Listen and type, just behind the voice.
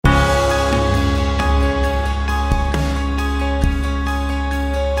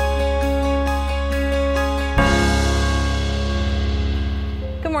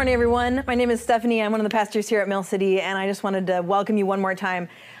morning, everyone. My name is Stephanie. I'm one of the pastors here at Mill City, and I just wanted to welcome you one more time.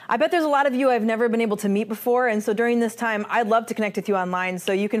 I bet there's a lot of you I've never been able to meet before, and so during this time, I'd love to connect with you online,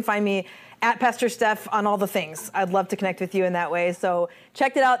 so you can find me at Pastor Steph on all the things. I'd love to connect with you in that way, so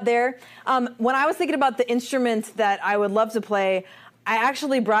check it out there. When I was thinking about the instrument that I would love to play, I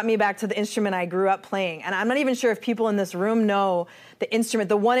actually brought me back to the instrument I grew up playing, and I'm not even sure if people in this room know the instrument,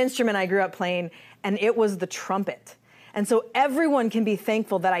 the one instrument I grew up playing, and it was the trumpet. And so everyone can be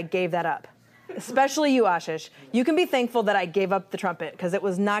thankful that I gave that up, especially you, Ashish. You can be thankful that I gave up the trumpet because it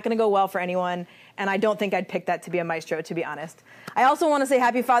was not going to go well for anyone, and I don't think I'd pick that to be a maestro, to be honest. I also want to say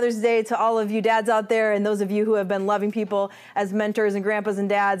Happy Father's Day to all of you dads out there and those of you who have been loving people as mentors and grandpas and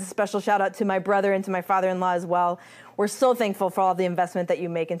dads. Special shout out to my brother and to my father-in-law as well. We're so thankful for all the investment that you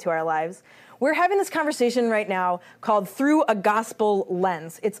make into our lives. We're having this conversation right now called Through a Gospel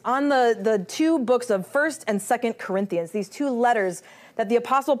Lens. It's on the two books of 1st and 2nd Corinthians, these two letters that the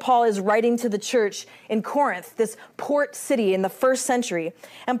Apostle Paul is writing to the church in Corinth, this port city in the 1st century.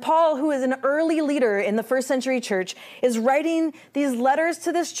 And Paul, who is an early leader in the 1st century church, is writing these letters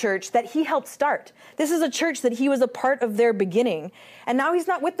to this church that he helped start. This is a church that he was a part of their beginning, and now he's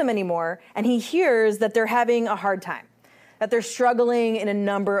not with them anymore, and he hears that they're having a hard time, that they're struggling in a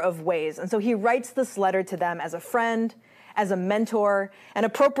number of ways. And so he writes this letter to them as a friend, as a mentor, and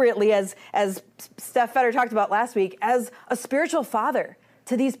appropriately, as Steph Fetter talked about last week, as a spiritual father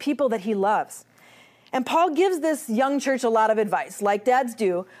to these people that he loves. And Paul gives this young church a lot of advice, like dads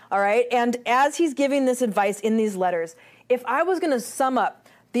do, all right? And as he's giving this advice in these letters, if I was going to sum up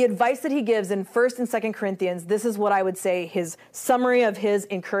the advice that he gives in 1st and 2nd Corinthians, this is what I would say his summary of his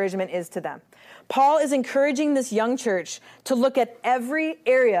encouragement is to them. Paul is encouraging this young church to look at every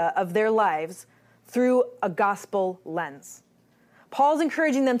area of their lives through a gospel lens. Paul's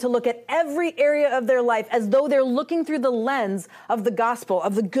encouraging them to look at every area of their life as though they're looking through the lens of the gospel,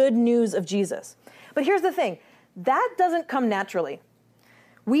 of the good news of Jesus. But here's the thing, that doesn't come naturally.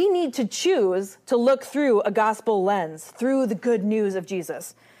 We need to choose to look through a gospel lens, through the good news of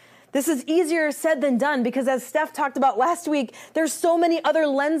Jesus. This is easier said than done because, as Steph talked about last week, there's so many other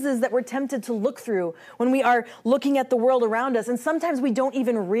lenses that we're tempted to look through when we are looking at the world around us. And sometimes we don't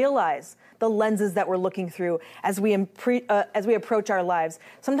even realize the lenses that we're looking through as we approach our lives.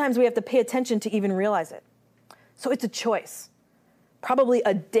 Sometimes we have to pay attention to even realize it. So it's a choice, probably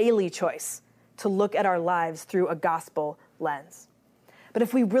a daily choice, to look at our lives through a gospel lens. But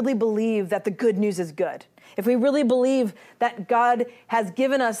if we really believe that the good news is good, if we really believe that God has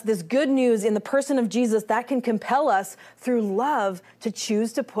given us this good news in the person of Jesus, that can compel us through love to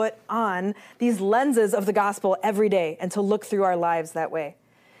choose to put on these lenses of the gospel every day and to look through our lives that way.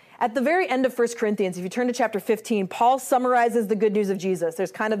 At the very end of 1 Corinthians, if you turn to chapter 15, Paul summarizes the good news of Jesus.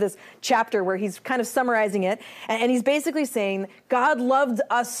 There's kind of this chapter where he's kind of summarizing it, and he's basically saying God loved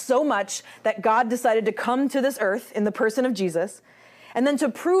us so much that God decided to come to this earth in the person of Jesus, and then to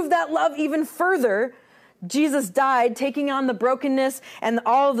prove that love even further, Jesus died, taking on the brokenness and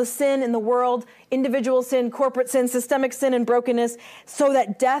all of the sin in the world, individual sin, corporate sin, systemic sin, and brokenness, so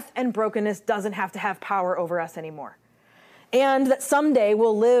that death and brokenness doesn't have to have power over us anymore. And that someday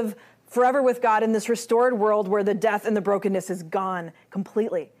we'll live forever with God in this restored world where the death and the brokenness is gone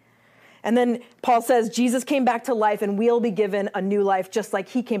completely. And then Paul says Jesus came back to life and we'll be given a new life just like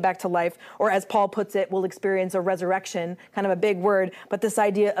he came back to life. Or as Paul puts it, we'll experience a resurrection, kind of a big word, but this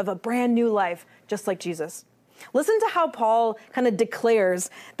idea of a brand new life just like Jesus. Listen to how Paul kind of declares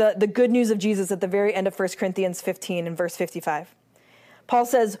the good news of Jesus at the very end of 1 Corinthians 15 and verse 55. Paul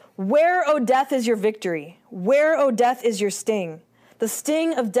says, "Where, O death, is your victory? Where, O death, is your sting? The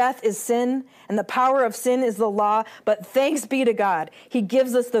sting of death is sin, and the power of sin is the law, but thanks be to God. He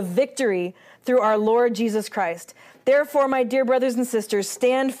gives us the victory through our Lord Jesus Christ. Therefore, my dear brothers and sisters,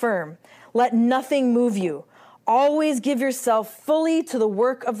 stand firm. Let nothing move you. Always give yourself fully to the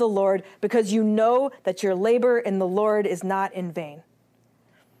work of the Lord, because you know that your labor in the Lord is not in vain."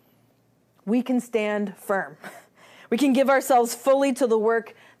 We can stand firm. We can give ourselves fully to the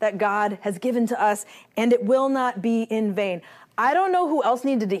work that God has given to us, and it will not be in vain. I don't know who else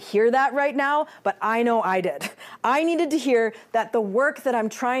needed to hear that right now, but I know I did. I needed to hear that the work that I'm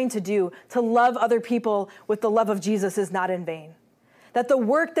trying to do to love other people with the love of Jesus is not in vain. That the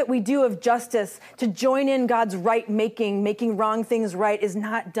work that we do of justice to join in God's right making wrong things right is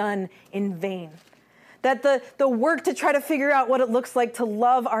not done in vain. That the work to try to figure out what it looks like to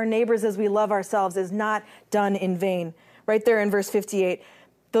love our neighbors as we love ourselves is not done in vain. Right there in verse 58,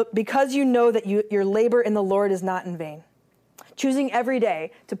 because you know that your labor in the Lord is not in vain. Choosing every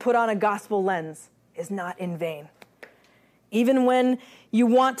day to put on a gospel lens is not in vain. Even when you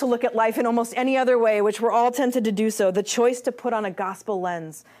want to look at life in almost any other way, which we're all tempted to do so, the choice to put on a gospel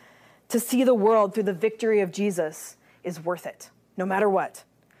lens to see the world through the victory of Jesus is worth it, no matter what.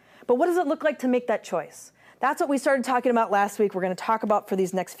 But what does it look like to make that choice? That's what we started talking about last week. We're going to talk about for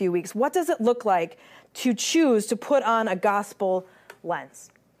these next few weeks. What does it look like to choose to put on a gospel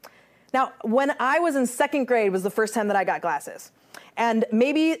lens? Now, when I was in second grade was the first time that I got glasses. And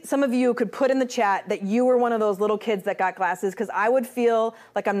maybe some of you could put in the chat that you were one of those little kids that got glasses, because I would feel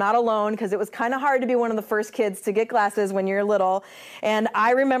like I'm not alone, because it was kind of hard to be one of the first kids to get glasses when you're little. And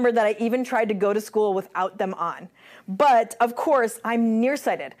I remember that I even tried to go to school without them on. But of course, I'm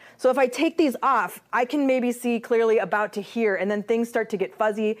nearsighted. So if I take these off, I can maybe see clearly about to here, and then things start to get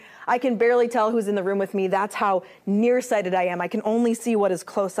fuzzy. I can barely tell who's in the room with me. That's how nearsighted I am. I can only see what is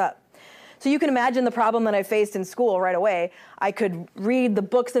close up. So you can imagine the problem that I faced in school right away. I could read the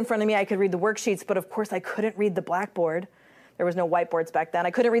books in front of me, I could read the worksheets, but of course I couldn't read the blackboard. There was no whiteboards back then. I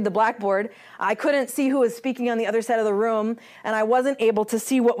couldn't read the blackboard. I couldn't see who was speaking on the other side of the room, and I wasn't able to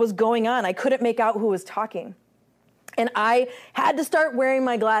see what was going on. I couldn't make out who was talking. And I had to start wearing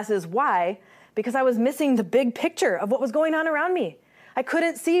my glasses. Why? Because I was missing the big picture of what was going on around me. I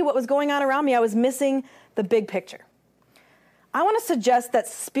couldn't see what was going on around me. I was missing the big picture. I want to suggest that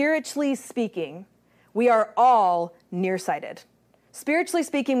spiritually speaking, we are all nearsighted. Spiritually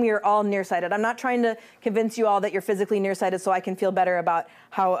speaking, we are all nearsighted. I'm not trying to convince you all that you're physically nearsighted so I can feel better about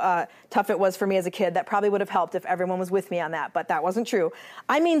how tough it was for me as a kid. That probably would have helped if everyone was with me on that, but that wasn't true.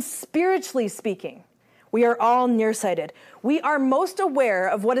 I mean, spiritually speaking, we are all nearsighted. We are most aware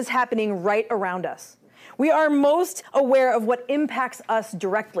of what is happening right around us. We are most aware of what impacts us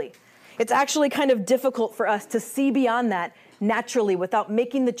directly. It's actually kind of difficult for us to see beyond that naturally without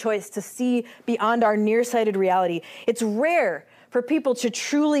making the choice to see beyond our nearsighted reality. It's rare for people to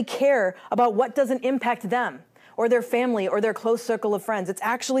truly care about what doesn't impact them or their family or their close circle of friends. It's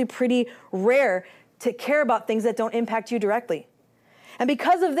actually pretty rare to care about things that don't impact you directly. And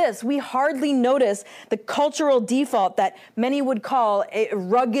because of this, we hardly notice the cultural default that many would call a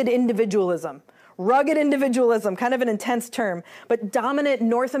rugged individualism. Rugged individualism, kind of an intense term, but dominant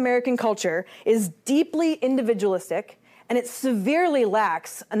North American culture is deeply individualistic, and it severely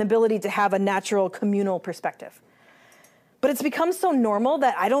lacks an ability to have a natural communal perspective. But it's become so normal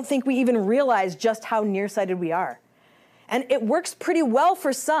that I don't think we even realize just how nearsighted we are. And it works pretty well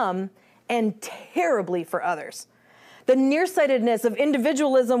for some and terribly for others. The nearsightedness of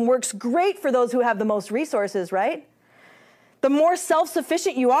individualism works great for those who have the most resources, right? The more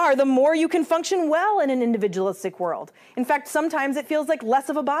self-sufficient you are, the more you can function well in an individualistic world. In fact, sometimes it feels like less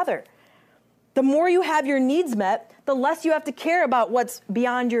of a bother. The more you have your needs met, the less you have to care about what's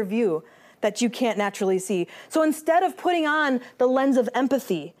beyond your view that you can't naturally see. So instead of putting on the lens of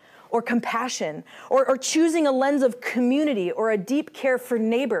empathy or compassion or choosing a lens of community or a deep care for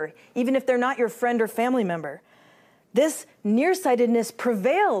neighbor, even if they're not your friend or family member, this nearsightedness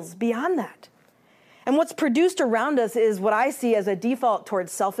prevails beyond that. And what's produced around us is what I see as a default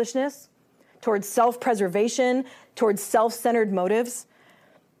towards selfishness, towards self-preservation, towards self-centered motives.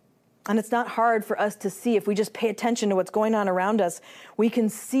 And it's not hard for us to see. If we just pay attention to what's going on around us, we can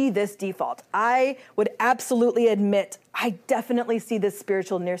see this default. I would absolutely admit, I definitely see this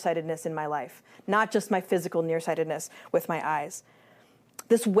spiritual nearsightedness in my life, not just my physical nearsightedness with my eyes.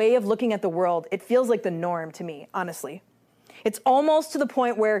 This way of looking at the world, it feels like the norm to me, honestly. It's almost to the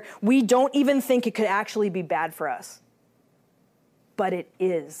point where we don't even think it could actually be bad for us. But it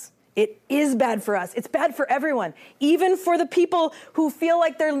is. It is bad for us. It's bad for everyone, even for the people who feel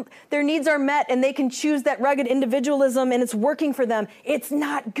like their needs are met and they can choose that rugged individualism and it's working for them. It's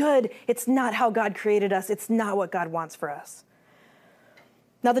not good. It's not how God created us. It's not what God wants for us.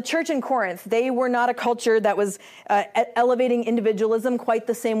 Now, the church in Corinth, they were not a culture that was elevating individualism quite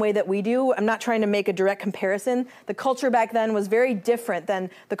the same way that we do. I'm not trying to make a direct comparison. The culture back then was very different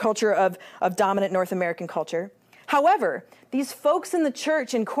than the culture of dominant North American culture. However, these folks in the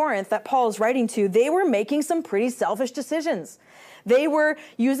church in Corinth that Paul is writing to, they were making some pretty selfish decisions. They were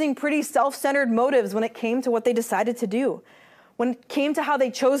using pretty self-centered motives when it came to what they decided to do. When it came to how they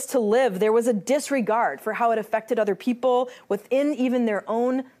chose to live, there was a disregard for how it affected other people within even their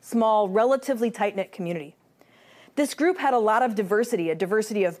own small, relatively tight-knit community. This group had a lot of diversity, a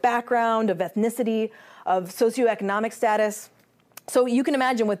diversity of background, of ethnicity, of socioeconomic status. So you can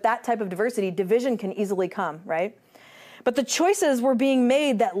imagine with that type of diversity, division can easily come, right? But the choices were being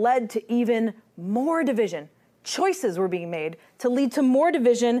made that led to even more division. Choices were being made to lead to more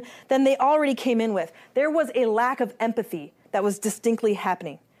division than they already came in with. There was a lack of empathy that was distinctly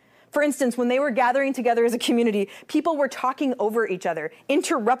happening. For instance, when they were gathering together as a community, people were talking over each other,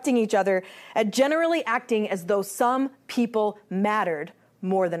 interrupting each other, and generally acting as though some people mattered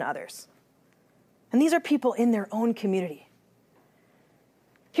more than others. And these are people in their own community.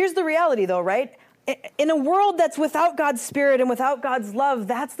 Here's the reality though, right? In a world that's without God's Spirit and without God's love,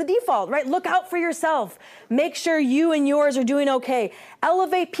 that's the default, right? Look out for yourself. Make sure you and yours are doing okay.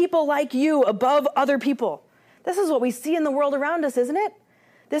 Elevate people like you above other people. This is what we see in the world around us, isn't it?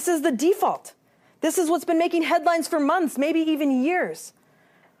 This is the default. This is what's been making headlines for months, maybe even years.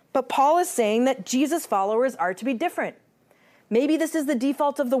 But Paul is saying that Jesus followers are to be different. Maybe this is the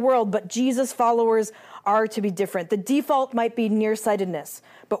default of the world, but Jesus followers are to be different. The default might be nearsightedness,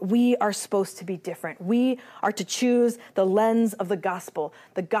 but we are supposed to be different. We are to choose the lens of the gospel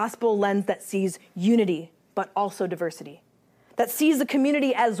lens that sees unity, but also diversity, that sees the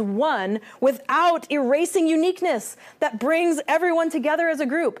community as one without erasing uniqueness, that brings everyone together as a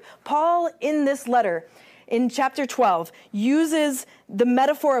group. Paul, in this letter, in chapter 12, uses the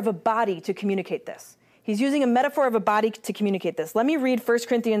metaphor of a body to communicate this. He's using a metaphor of a body to communicate this. Let me read 1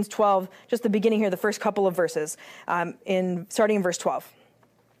 Corinthians 12, just the beginning here, the first couple of verses, starting in verse 12.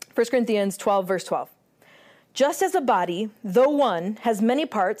 1 Corinthians 12, verse 12. Just as a body, though one, has many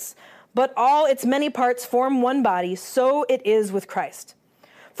parts, but all its many parts form one body, so it is with Christ.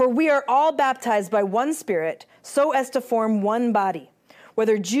 For we are all baptized by one Spirit, so as to form one body,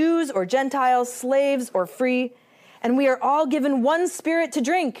 whether Jews or Gentiles, slaves or free, and we are all given one Spirit to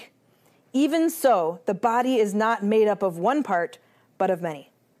drink. Even so, the body is not made up of one part, but of many.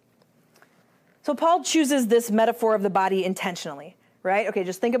 So Paul chooses this metaphor of the body intentionally, right? Okay,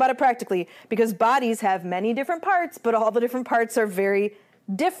 just think about it practically, because bodies have many different parts, but all the different parts are very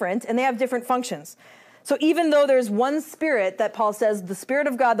different, and they have different functions. So even though there's one Spirit that Paul says, the Spirit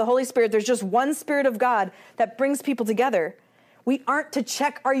of God, the Holy Spirit, there's just one Spirit of God that brings people together, we aren't to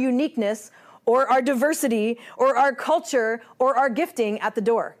check our uniqueness or our diversity or our culture or our gifting at the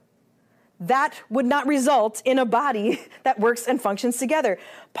door. That would not result in a body that works and functions together.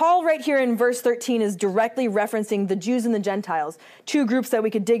 Paul right here in verse 13 is directly referencing the Jews and the Gentiles, two groups that we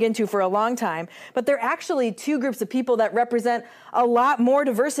could dig into for a long time, but they're actually two groups of people that represent a lot more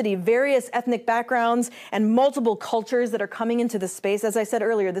diversity, various ethnic backgrounds and multiple cultures that are coming into the space. As I said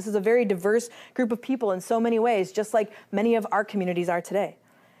earlier, this is a very diverse group of people in so many ways, just like many of our communities are today.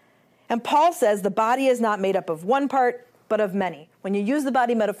 And Paul says the body is not made up of one part, but of many. When you use the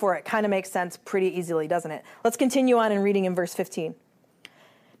body metaphor, it kind of makes sense pretty easily, doesn't it? Let's continue on in reading in verse 15.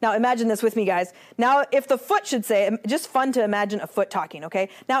 Now imagine this with me, guys. Now if the foot should say, just fun to imagine a foot talking, okay?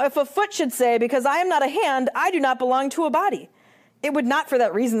 Now if a foot should say, because I am not a hand, I do not belong to a body, it would not for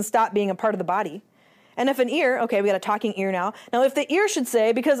that reason stop being a part of the body. And if an ear, okay, we got a talking ear now. Now if the ear should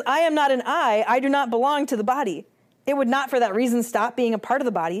say, because I am not an eye, I do not belong to the body, it would not for that reason stop being a part of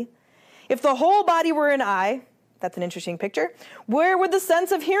the body. If the whole body were an eye, that's an interesting picture. Where would the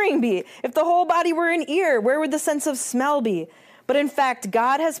sense of hearing be? If the whole body were an ear, where would the sense of smell be? But in fact,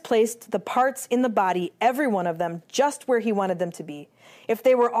 God has placed the parts in the body, every one of them, just where he wanted them to be. If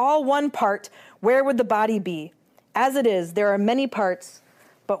they were all one part, where would the body be? As it is, there are many parts,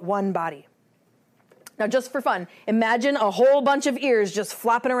 but one body. Now, just for fun, imagine a whole bunch of ears just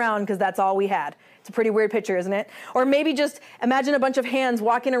flopping around because that's all we had. It's a pretty weird picture, isn't it? Or maybe just imagine a bunch of hands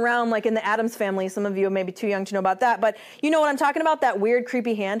walking around like in the Addams Family. Some of you may be too young to know about that, but you know what I'm talking about, that weird,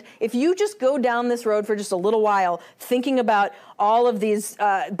 creepy hand. If you just go down this road for just a little while, thinking about all of these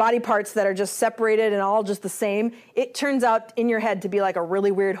body parts that are just separated and all just the same, it turns out in your head to be like a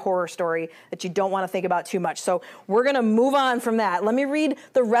really weird horror story that you don't want to think about too much. So we're going to move on from that. Let me read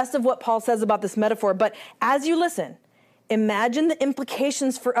the rest of what Paul says about this metaphor. But as you listen, imagine the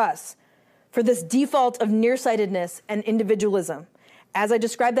implications for us for this default of nearsightedness and individualism. As I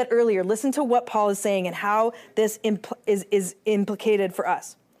described that earlier, listen to what Paul is saying and how this is implicated for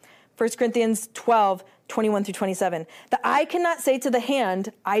us. 1 Corinthians 12, 21 through 27. The eye cannot say to the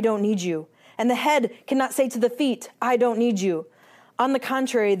hand, I don't need you. And the head cannot say to the feet, I don't need you. On the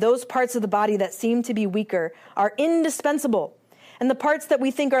contrary, those parts of the body that seem to be weaker are indispensable. And the parts that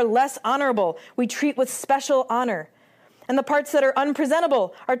we think are less honorable, we treat with special honor. And the parts that are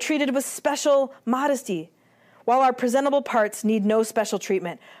unpresentable are treated with special modesty, while our presentable parts need no special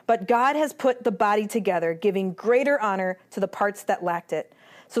treatment. But God has put the body together, giving greater honor to the parts that lacked it,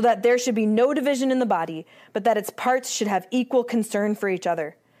 so that there should be no division in the body, but that its parts should have equal concern for each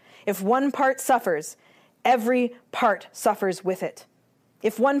other. If one part suffers, every part suffers with it.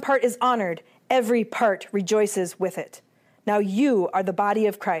 If one part is honored, every part rejoices with it. Now you are the body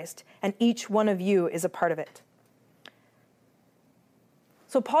of Christ, and each one of you is a part of it.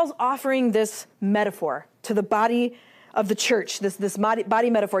 So Paul's offering this metaphor to the body of the church, this body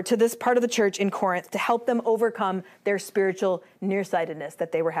metaphor to this part of the church in Corinth to help them overcome their spiritual nearsightedness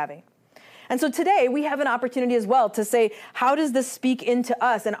that they were having. And so today we have an opportunity as well to say, how does this speak into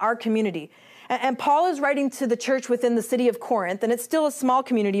us and our community? And Paul is writing to the church within the city of Corinth, and it's still a small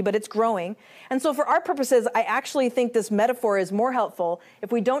community, but it's growing. And so for our purposes, I actually think this metaphor is more helpful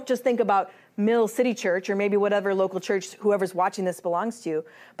if we don't just think about Mill City Church or maybe whatever local church whoever's watching this belongs to,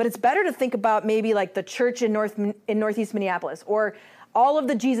 but it's better to think about maybe like the church in Northeast Minneapolis or all of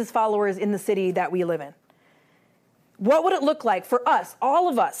the Jesus followers in the city that we live in. What would it look like for us, all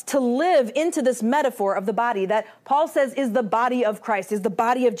of us, to live into this metaphor of the body that Paul says is the body of Christ, is the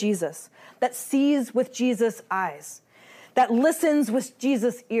body of Jesus, that sees with Jesus' eyes, that listens with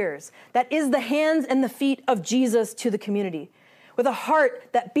Jesus' ears, that is the hands and the feet of Jesus to the community, with a heart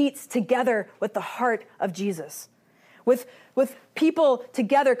that beats together with the heart of Jesus, with people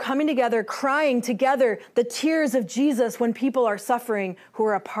together, coming together, crying together the tears of Jesus when people are suffering who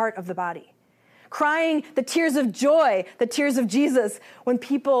are a part of the body. Crying the tears of joy, the tears of Jesus, when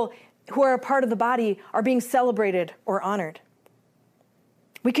people who are a part of the body are being celebrated or honored.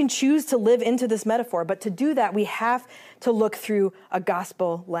 We can choose to live into this metaphor, but to do that, we have to look through a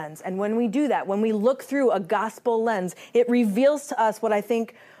gospel lens. And when we do that, when we look through a gospel lens, it reveals to us what I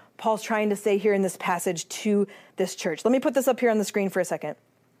think Paul's trying to say here in this passage to this church. Let me put this up here on the screen for a second.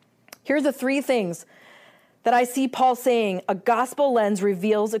 Here's the three things that I see Paul saying a gospel lens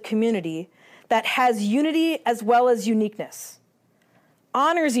reveals a community that has unity as well as uniqueness,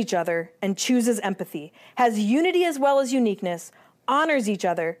 honors each other and chooses empathy, has unity as well as uniqueness, honors each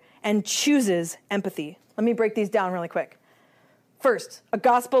other and chooses empathy. Let me break these down really quick. First, a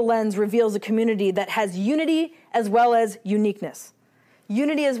gospel lens reveals a community that has unity as well as uniqueness.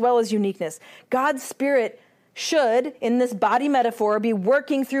 Unity as well as uniqueness. God's Spirit should, in this body metaphor, be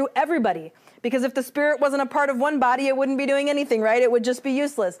working through everybody. Because if the Spirit wasn't a part of one body, it wouldn't be doing anything, right? It would just be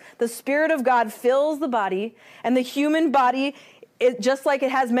useless. The Spirit of God fills the body, and the human body, just like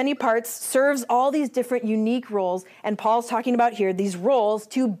it has many parts, serves all these different unique roles. And Paul's talking about here these roles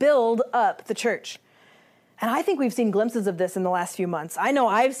to build up the church. And I think we've seen glimpses of this in the last few months. I know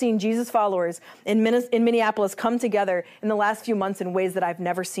I've seen Jesus followers in Minneapolis come together in the last few months in ways that I've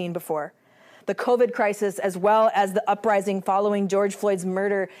never seen before. The COVID crisis, as well as the uprising following George Floyd's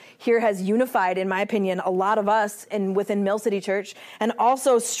murder, here has unified, in my opinion, a lot of us within Mill City Church, and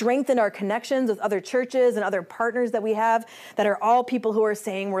also strengthened our connections with other churches and other partners that we have that are all people who are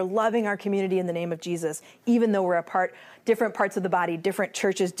saying we're loving our community in the name of Jesus, even though we're different parts of the body, different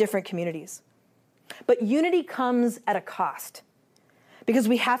churches, different communities. But unity comes at a cost, because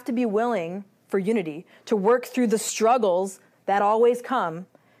we have to be willing for unity to work through the struggles that always come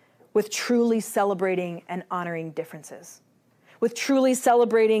with truly celebrating and honoring differences, with truly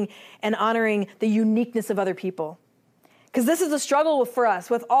celebrating and honoring the uniqueness of other people. Because this is a struggle for us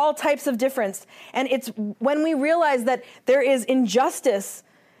with all types of difference. And it's when we realize that there is injustice,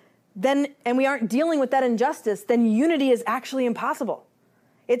 and we aren't dealing with that injustice, then unity is actually impossible.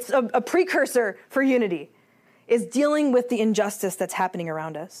 It's a precursor for unity, is dealing with the injustice that's happening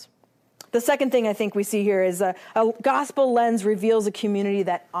around us. The second thing I think we see here is a gospel lens reveals a community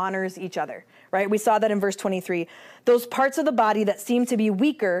that honors each other, right? We saw that in verse 23. Those parts of the body that seem to be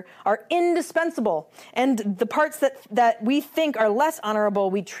weaker are indispensable, and the parts that we think are less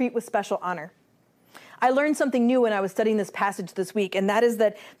honorable, we treat with special honor. I learned something new when I was studying this passage this week, and that is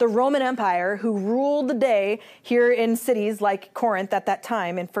that the Roman Empire, who ruled the day here in cities like Corinth at that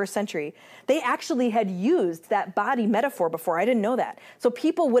time in first century, they actually had used that body metaphor before. I didn't know that. So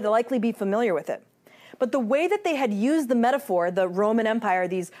people would likely be familiar with it. But the way that they had used the metaphor, the Roman Empire,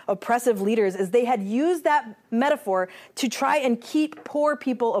 these oppressive leaders, is they had used that metaphor to try and keep poor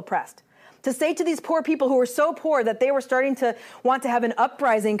people oppressed. To say to these poor people who were so poor that they were starting to want to have an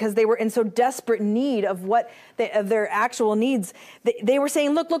uprising because they were in so desperate need of of their actual needs. They were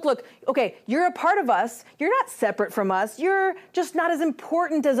saying, look, okay, you're a part of us. You're not separate from us. You're just not as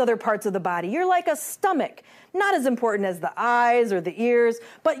important as other parts of the body. You're like a stomach, not as important as the eyes or the ears,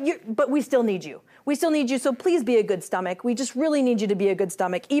 but we still need you. We still need you, so please be a good stomach. We just really need you to be a good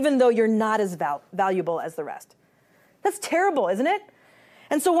stomach, even though you're not as valuable as the rest. That's terrible, isn't it?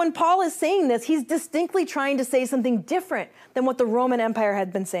 And so when Paul is saying this, he's distinctly trying to say something different than what the Roman Empire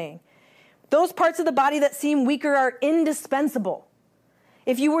had been saying. Those parts of the body that seem weaker are indispensable.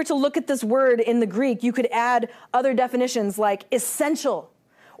 If you were to look at this word in the Greek, you could add other definitions like essential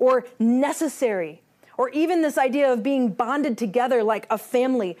or necessary, or even this idea of being bonded together like a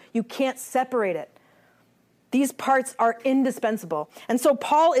family. You can't separate it. These parts are indispensable. And so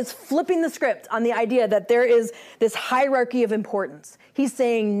Paul is flipping the script on the idea that there is this hierarchy of importance. He's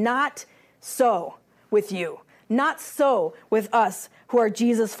saying, not so with you, not so with us who are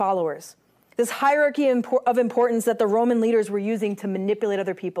Jesus followers. This hierarchy of importance that the Roman leaders were using to manipulate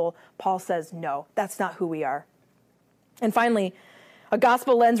other people, Paul says, no, that's not who we are. And finally, A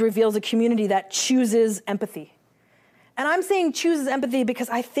gospel lens reveals a community that chooses empathy. And I'm saying chooses empathy because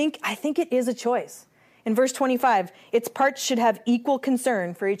I think it is a choice. In verse 25, its parts should have equal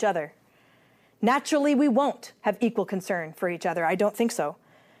concern for each other. Naturally, we won't have equal concern for each other. I don't think so.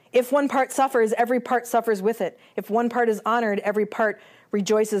 If one part suffers, every part suffers with it. If one part is honored, every part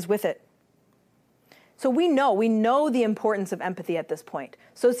rejoices with it. So we know the importance of empathy at this point.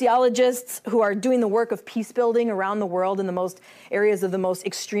 Sociologists who are doing the work of peace building around the world in the most areas of the most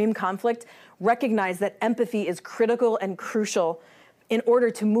extreme conflict recognize that empathy is critical and crucial in order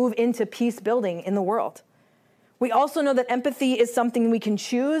to move into peace building in the world. We also know that empathy is something we can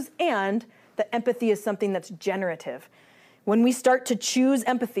choose and that empathy is something that's generative. When we start to choose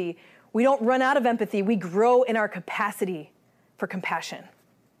empathy, we don't run out of empathy, we grow in our capacity for compassion.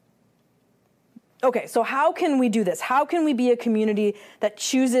 Okay, so how can we do this? How can we be a community that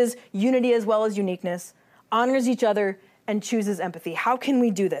chooses unity as well as uniqueness, honors each other, and chooses empathy? How can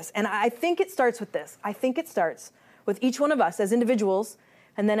we do this? And I think it starts with this. I think it starts with each one of us as individuals,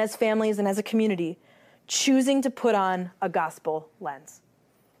 and then as families and as a community, choosing to put on a gospel lens.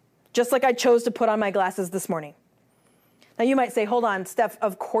 Just like I chose to put on my glasses this morning. Now you might say, hold on, Steph,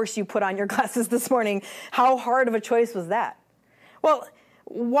 of course you put on your glasses this morning. How hard of a choice was that? Well,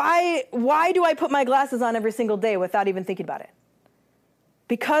 why do I put my glasses on every single day without even thinking about it?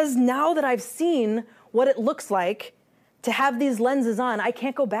 Because now that I've seen what it looks like to have these lenses on, I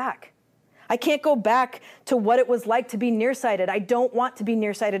can't go back. I can't go back to what it was like to be nearsighted. I don't want to be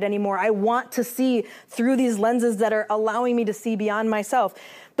nearsighted anymore. I want to see through these lenses that are allowing me to see beyond myself.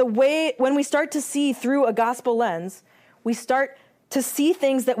 When we start to see through a gospel lens, we start to see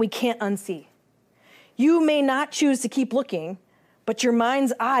things that we can't unsee. You may not choose to keep looking, but your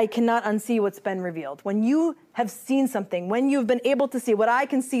mind's eye cannot unsee what's been revealed. When you have seen something, when you've been able to see what I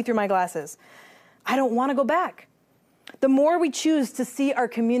can see through my glasses, I don't want to go back. The more we choose to see our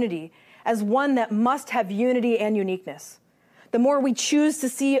community as one that must have unity and uniqueness, the more we choose to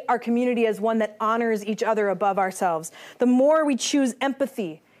see our community as one that honors each other above ourselves, the more we choose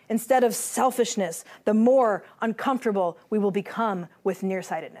empathy instead of selfishness, the more uncomfortable we will become with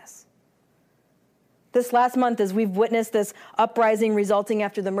nearsightedness. This last month, as we've witnessed this uprising resulting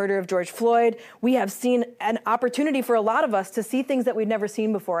after the murder of George Floyd, we have seen an opportunity for a lot of us to see things that we've never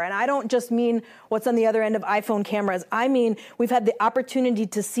seen before. And I don't just mean what's on the other end of iPhone cameras. I mean, we've had the opportunity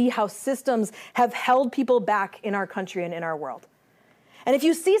to see how systems have held people back in our country and in our world. And if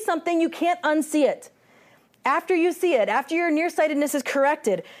you see something, you can't unsee it. After you see it, after your nearsightedness is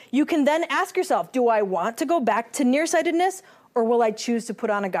corrected, you can then ask yourself, do I want to go back to nearsightedness, or will I choose to put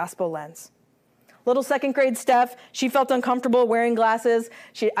on a gospel lens? Little second grade Steph, she felt uncomfortable wearing glasses.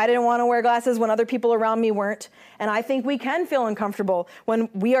 I didn't want to wear glasses when other people around me weren't. And I think we can feel uncomfortable when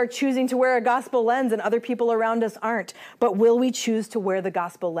we are choosing to wear a gospel lens and other people around us aren't. But will we choose to wear the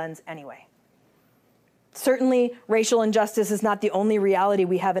gospel lens anyway? Certainly, racial injustice is not the only reality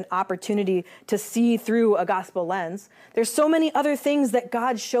we have an opportunity to see through a gospel lens. There's so many other things that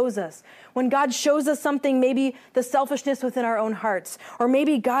God shows us. When God shows us something, maybe the selfishness within our own hearts, or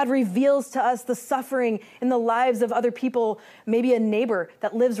maybe God reveals to us the suffering in the lives of other people, maybe a neighbor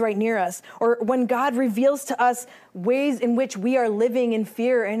that lives right near us, or when God reveals to us ways in which we are living in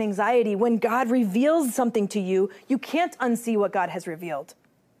fear and anxiety. When God reveals something to you, you can't unsee what God has revealed.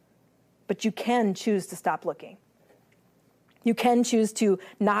 But you can choose to stop looking. You can choose to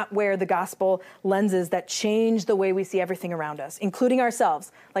not wear the gospel lenses that change the way we see everything around us, including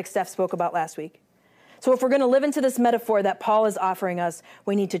ourselves, like Steph spoke about last week. So if we're going to live into this metaphor that Paul is offering us,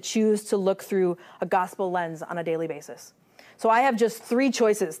 we need to choose to look through a gospel lens on a daily basis. So I have just 3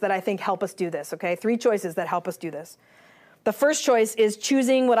 choices that I think help us do this, okay? 3 choices that help us do this. The first choice is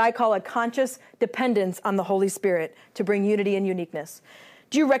choosing what I call a conscious dependence on the Holy Spirit to bring unity and uniqueness.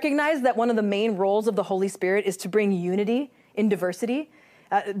 Do you recognize that one of the main roles of the Holy Spirit is to bring unity in diversity?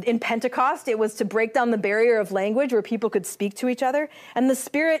 In Pentecost, it was to break down the barrier of language where people could speak to each other. And the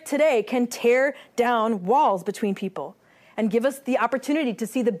Spirit today can tear down walls between people and give us the opportunity to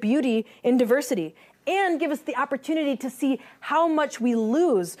see the beauty in diversity and give us the opportunity to see how much we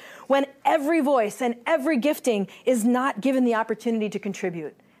lose when every voice and every gifting is not given the opportunity to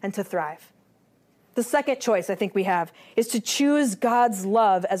contribute and to thrive. The second choice I think we have is to choose God's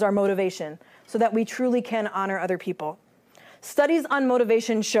love as our motivation so that we truly can honor other people. Studies on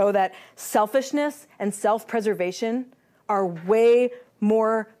motivation show that selfishness and self-preservation are way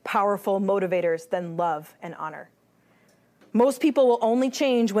more powerful motivators than love and honor. Most people will only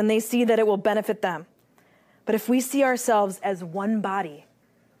change when they see that it will benefit them. But if we see ourselves as one body,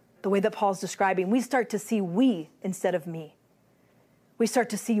 the way that Paul's describing, we start to see we instead of me. We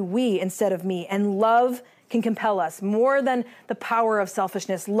start to see we instead of me, and love can compel us more than the power of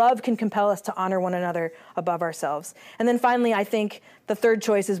selfishness. Love can compel us to honor one another above ourselves. And then finally, I think the third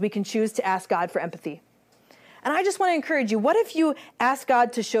choice is we can choose to ask God for empathy. And I just want to encourage you, what if you ask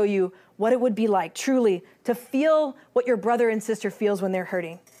God to show you what it would be like truly to feel what your brother and sister feels when they're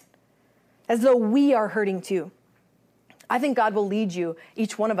hurting, as though we are hurting too? I think God will lead you,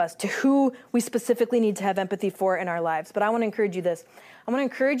 each one of us, to who we specifically need to have empathy for in our lives. But I want to encourage you this. I want to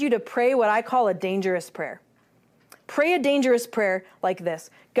encourage you to pray what I call a dangerous prayer. Pray a dangerous prayer like this: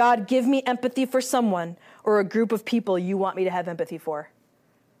 God, give me empathy for someone or a group of people you want me to have empathy for,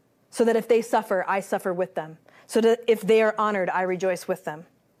 so that if they suffer, I suffer with them, so that if they are honored, I rejoice with them.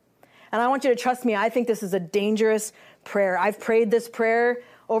 And I want you to trust me, I think this is a dangerous prayer. I've prayed this prayer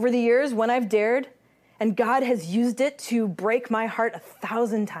over the years when I've dared, and God has used it to break my heart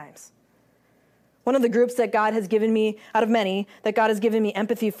 1,000 times. One of the groups that God has given me, out of many, that God has given me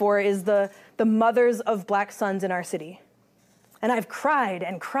empathy for is the mothers of black sons in our city. And I've cried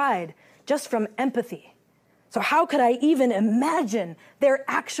and cried just from empathy. So how could I even imagine their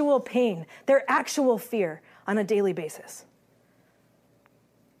actual pain, their actual fear on a daily basis?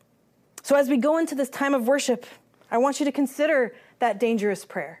 So as we go into this time of worship, I want you to consider that dangerous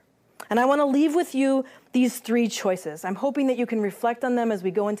prayer. And I want to leave with you these three choices. I'm hoping that you can reflect on them as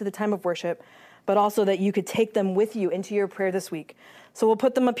we go into the time of worship, but also that you could take them with you into your prayer this week. So we'll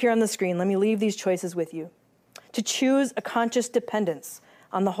put them up here on the screen. Let me leave these choices with you. To choose a conscious dependence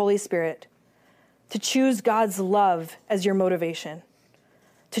on the Holy Spirit. To choose God's love as your motivation.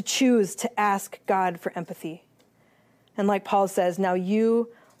 To choose to ask God for empathy. And like Paul says, now you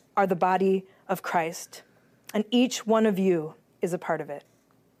are the body of Christ, and each one of you is a part of it.